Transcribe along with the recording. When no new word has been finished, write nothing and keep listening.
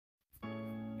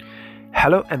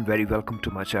Hello and very welcome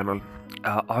to my channel.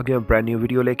 आ गया brand new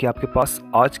video लेके आपके पास।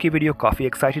 आज की वीडियो काफ़ी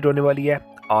एक्साइटेड होने वाली है।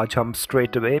 आज हम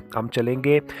स्ट्रेट अवे हम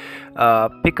चलेंगे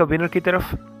पिक अ विनर की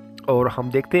तरफ और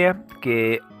हम देखते हैं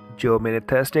कि जो मैंने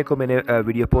थर्सडे को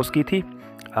वीडियो पोस्ट की थी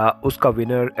उसका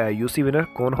विनर यूसी विनर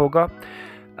कौन होगा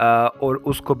और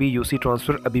उसको भी यूसी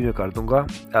ट्रांसफ़र अभी मैं कर दूंगा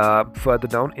further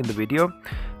down in the video.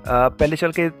 पहले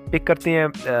चल के पिक करते हैं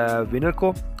विनर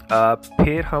को,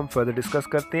 फिर हम फर्दर डिस्कस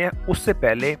करते हैं। उससे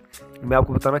पहले मैं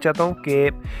आपको बताना चाहता हूँ कि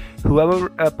whoever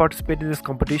participate in this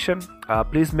competition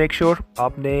please make sure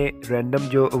आपने रैंडम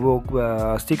जो वो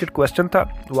सीक्रेट क्वेश्चन था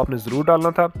वो आपने ज़रूर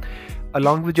डालना था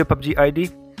along with your PUBG ID.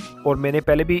 और मैंने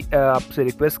पहले भी आपसे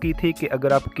रिक्वेस्ट की थी कि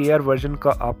अगर आप KR वर्जन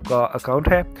का आपका अकाउंट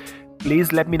है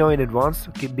please let me know in advance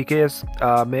कि बिकॉज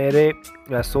मेरे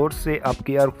सोर्स से आप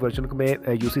KR वर्जन को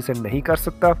मैं यूसी सेंड नहीं कर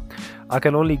सकता। I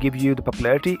can only give you the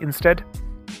popularity instead.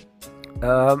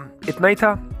 इतना ही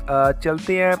था।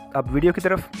 चलते हैं अब वीडियो की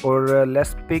तरफ और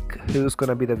let's pick who is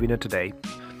gonna be the winner today.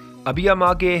 अभी हम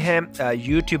आ गए हैं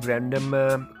यूट्यूब रैंडम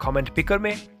कमेंट पिकर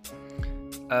में।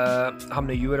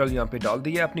 हमने URL यहाँ पे डाल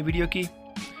दिया अपनी वीडियो की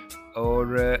और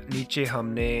नीचे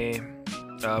हमने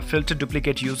फिल्टर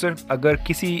डुप्लीकेट यूज़र। अगर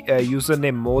किसी यूज़र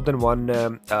ने मोर देन वन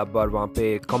बार वहाँ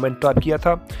पे कमेंट टाइप किया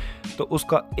था तो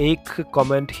उसका एक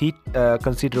कमेंट ही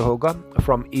कंसीडर होगा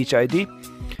फ्रॉम ईच आईडी।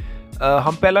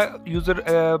 हम पहला यूज़र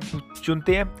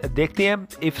चुनते हैं, देखते हैं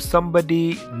if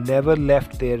somebody never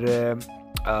left there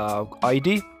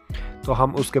ID तो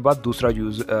हम उसके बाद दूसरा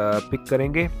यूज़ पिक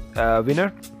करेंगे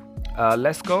winner.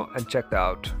 Let's go and check that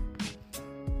out.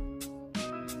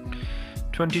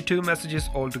 22 messages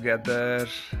altogether.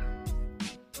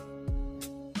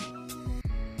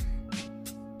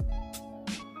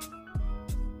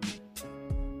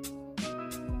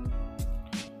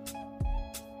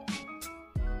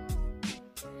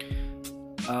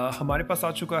 हमारे पास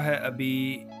आ चुका है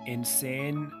अभी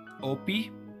इनसेन ओपी।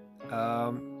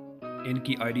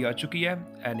 इनकी आईडी आ चुकी है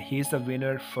and he is the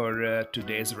winner for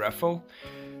today's रेफल।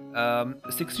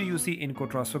 60 UC इनको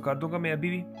ट्रांसफ़र कर दूंगा मैं अभी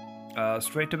भी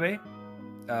straight away.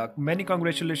 Many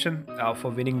congratulation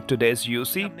for winning today's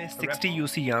UC. हमने 60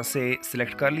 यूसी यहाँ से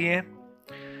सिलेक्ट कर लिए हैं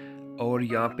और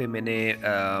यहाँ पे मैंने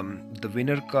द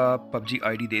विनर का पबजी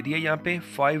आईडी दे दिया यहाँ पे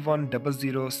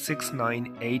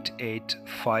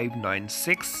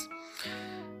 510069888596।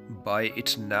 Bye it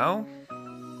now.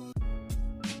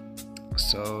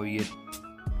 सो ये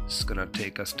it's gonna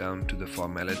take us down to the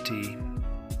formality.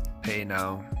 Pay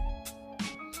now.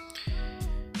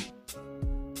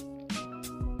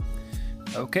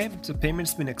 Okay, so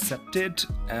payment's been accepted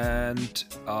and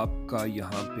आपका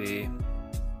यहाँ पे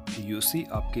UC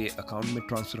आपके अकाउंट में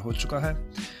ट्रांसफ़र हो चुका है।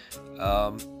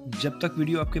 जब तक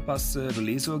वीडियो आपके पास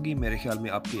रिलीज़ होगी मेरे ख्याल में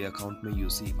आपके अकाउंट में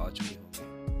UC आ चुके होंगे।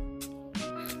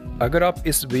 अगर आप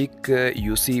इस वीक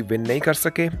UC विन नहीं कर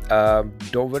सके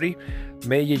डोंट वरी,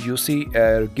 मैं ये UC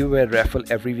give away रेफल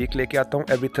every week लेके आता हूँ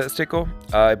एवरी थर्सडे को।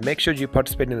 Make sure you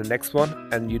participate in the next one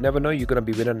and you never know you gonna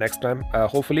be winner next time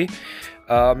hopefully.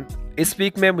 इस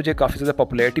वीक में मुझे काफ़ी ज़्यादा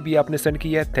पॉपुलैरिटी भी आपने सेंड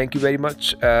की है। Thank you very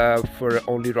much for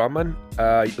only Roman,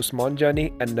 Usman जानी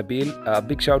and Nabeel.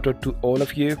 Big shout out to all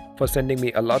of you for sending me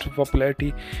a lot of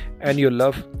popularity and your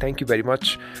love. Thank you very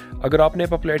much. अगर आपने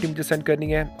popularity मुझे send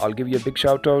करनी है I will give you a big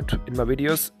shout out in my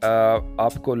videos.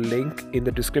 आपको link in the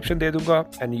description दे दूँगा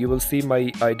and you will see my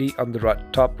ID on the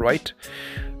top right.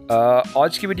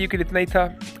 आज की video के लिए इतना ही था।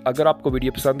 अगर आपको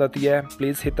वीडियो पसंद आती है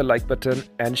please hit the like button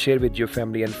and share with your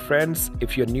family and friends.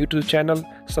 If you are new to the channel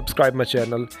subscribe my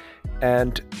channel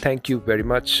and thank you very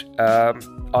much.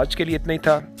 आज के लिए इतना ही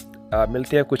था।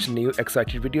 मिलते हैं कुछ न्यू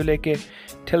एक्साइटेड वीडियो लेके।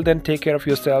 Till then take care of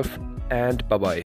your self and bye bye.